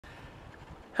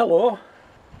Hello,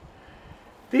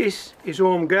 this is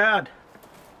Home Guard.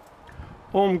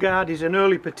 Home Guard is an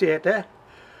early potato.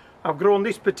 I've grown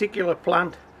this particular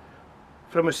plant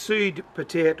from a seed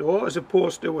potato as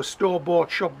opposed to a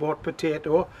store-bought, shop-bought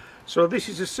potato. So this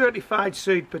is a certified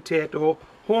seed potato,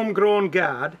 homegrown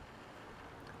guard.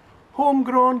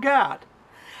 Homegrown guard.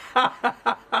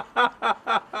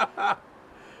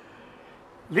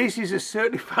 This is a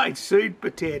certified seed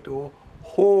potato,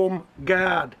 Home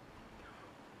Guard.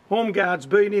 Home Guard's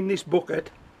been in this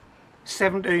bucket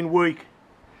 17 weeks.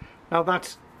 Now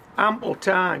that's ample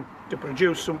time to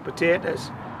produce some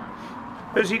potatoes.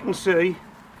 As you can see,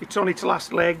 it's on its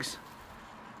last legs.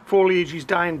 Foliage is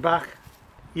dying back,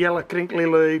 yellow crinkly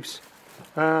leaves.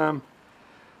 There's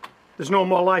no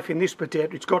more life in this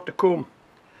potato, it's got to come.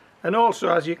 And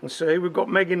also, as you can see, we've got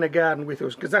Meg in the garden with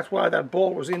us, because that's why that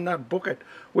ball was in that bucket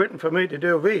waiting for me to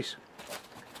do this.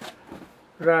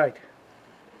 Right.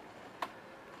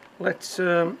 Let's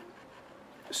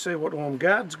see what Home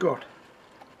Guard's got.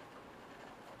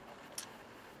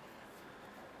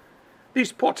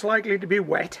 This pot's likely to be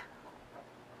wet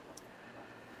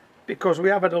because we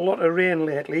have had a lot of rain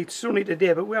lately. It's sunny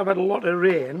today, but we have had a lot of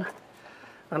rain,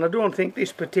 and I don't think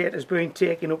this potato's been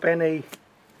taking up any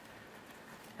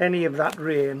of that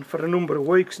rain for a number of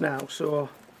weeks now. So,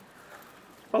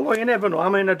 although you never know, I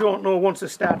mean, I don't know once they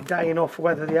start dying off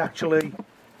whether they actually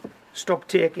stop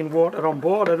taking water on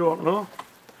board, I don't know.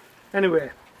 Anyway,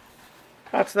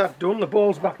 that's that done. The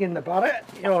ball's back in the barrel.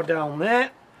 You're down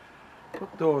there.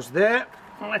 Put those there.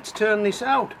 Let's turn this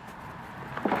out.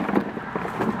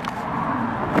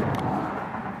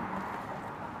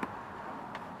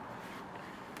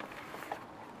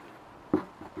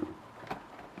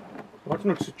 That's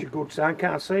not such a good sign.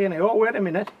 Can't see any. Oh, wait a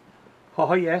minute.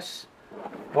 Oh yes.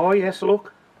 Oh yes,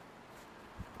 look.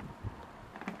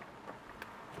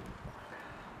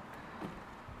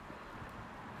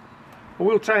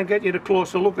 We'll try and get you a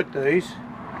closer look at these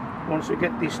once we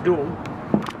get this done.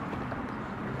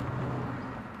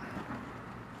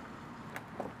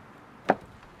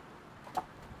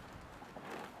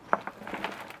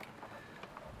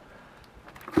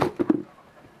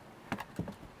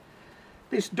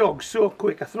 This dog's so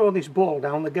quick. I throw this ball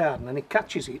down the garden and he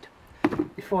catches it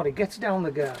before he gets down the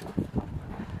garden.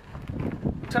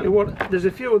 Tell you what, there's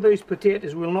a few of these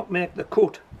potatoes will not make the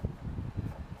cut.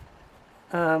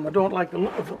 I don't like the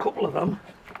look of a couple of them,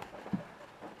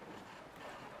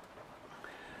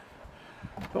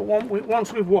 but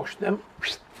once we've washed them,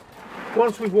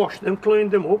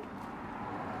 cleaned them up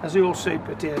as the old seed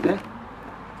potato,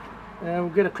 we'll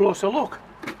get a closer look.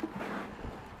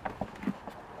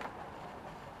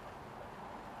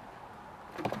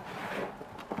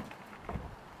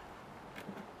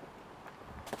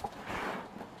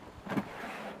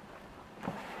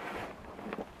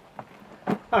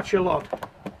 That's your lot.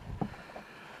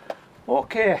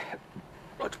 Okay,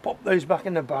 let's pop these back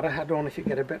in the barrel. I don't know if you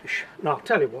get a better no, I'll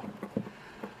tell you what.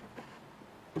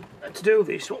 Let's do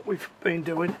this, what we've been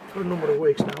doing for a number of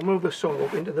weeks now. Move the soil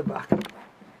up into the back.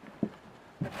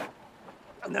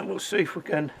 And then we'll see if we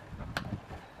can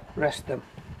rest them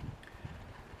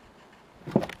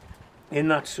in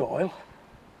that soil.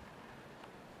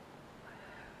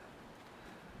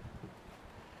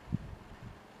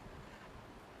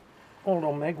 Hold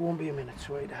on, Meg, won't be a minute,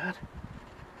 sweetheart.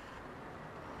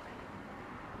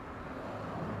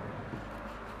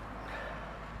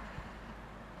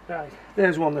 Right,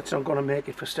 there's one that's not going to make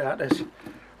it for starters.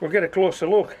 We'll get a closer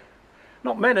look.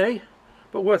 Not many,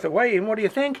 but worth a weigh in. What do you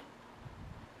think?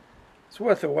 It's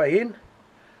worth a weigh in.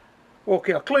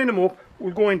 Okay, I'll clean them up.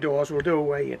 We'll go indoors, we'll do a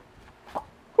weigh in.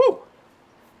 Woo!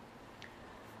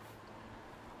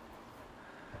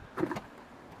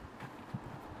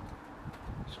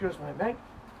 Excuse me, mate.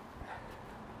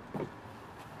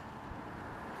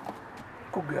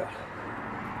 Good girl.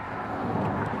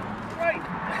 Right.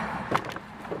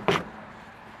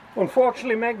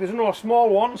 Unfortunately, Meg, there's no small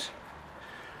ones.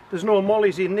 There's no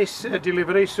mollies in this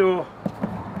delivery, so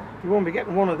you won't be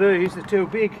getting one of these. They're too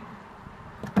big.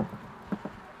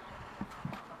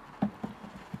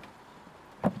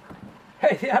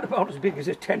 Hey, they are about as big as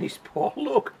a tennis ball.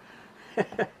 Look.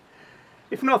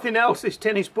 If nothing else, this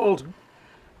tennis ball's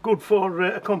good for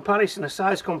a comparison, a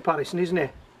size comparison, isn't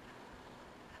it?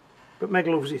 But Meg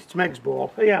loves it. It's Meg's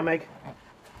ball. Oh, yeah, Meg.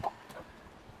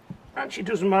 And she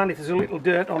doesn't mind if there's a little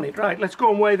dirt on it. Right, let's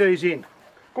go and weigh these in.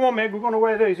 Come on, Meg, we're going to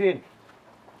weigh these in.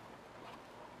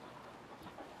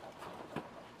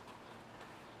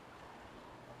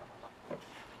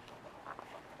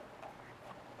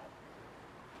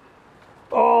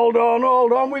 Hold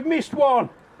on, we've missed one.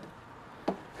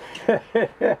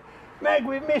 Meg,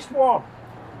 we've missed one.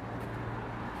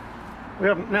 We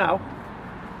haven't now.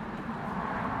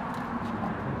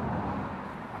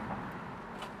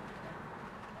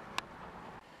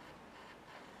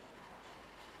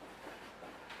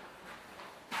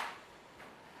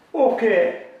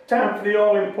 Okay, time for the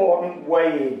all-important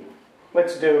weigh-in.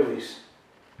 Let's do this.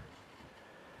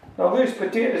 Now these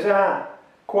potatoes are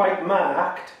quite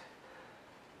marked,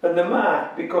 and they're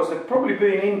marked because they've probably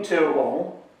been in too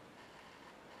long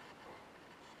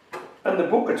and the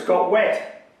bucket's got wet.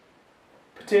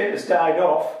 Potatoes died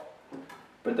off,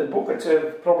 but the buckets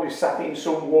have probably sat in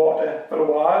some water for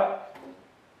a while.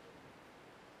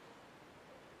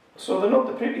 So they're not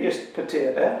the prettiest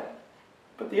potato,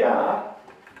 but they are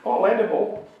all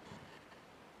edible.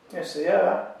 Yes, they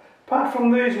are. Apart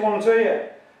from these ones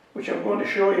here, which I'm going to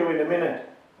show you in a minute.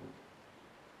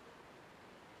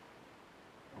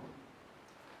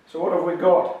 So what have we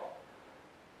got?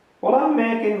 Well, I'm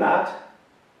making that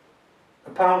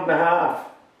 £1.50.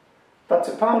 That's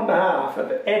 £1.50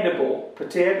 of edible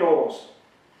potatoes.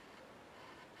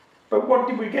 But what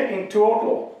did we get in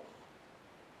total?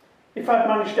 If I'd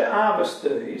managed to harvest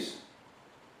these,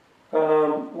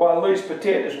 while these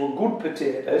potatoes were good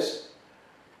potatoes,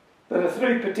 there are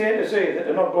 3 potatoes here that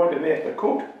are not going to make the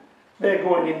cut. They're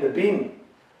going in the bin.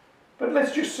 But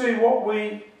let's just see what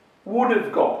we would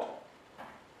have got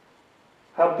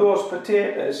had those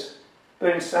potatoes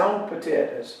been sound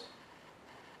potatoes.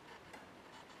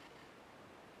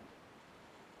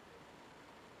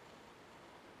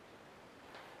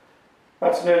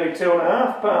 That's nearly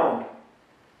 £2.50.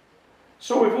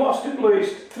 So we've lost at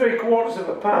least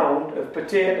 £0.75 pound of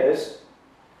potatoes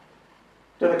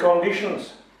to the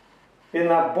conditions in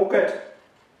that bucket.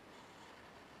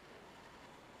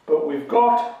 But we've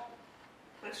got,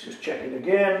 let's just check it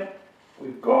again,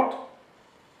 we've got,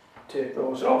 take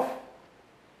those off,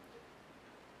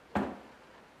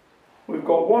 we've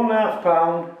got £1.5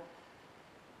 pound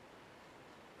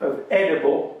of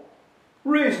edible,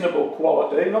 reasonable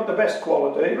quality, not the best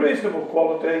quality, reasonable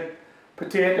quality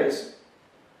potatoes.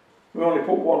 We only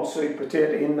put 1 sweet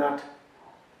potato in that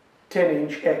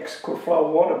 10-inch X cut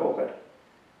flour water bucket.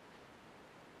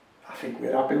 I think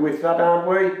we're happy with that, aren't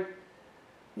we?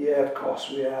 Yeah, of course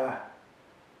we are.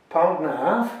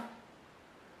 £1.50.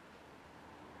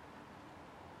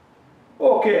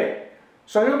 Okay,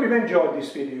 so I hope you've enjoyed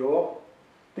this video.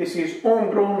 This is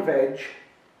Homegrown Veg,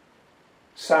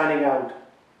 signing out.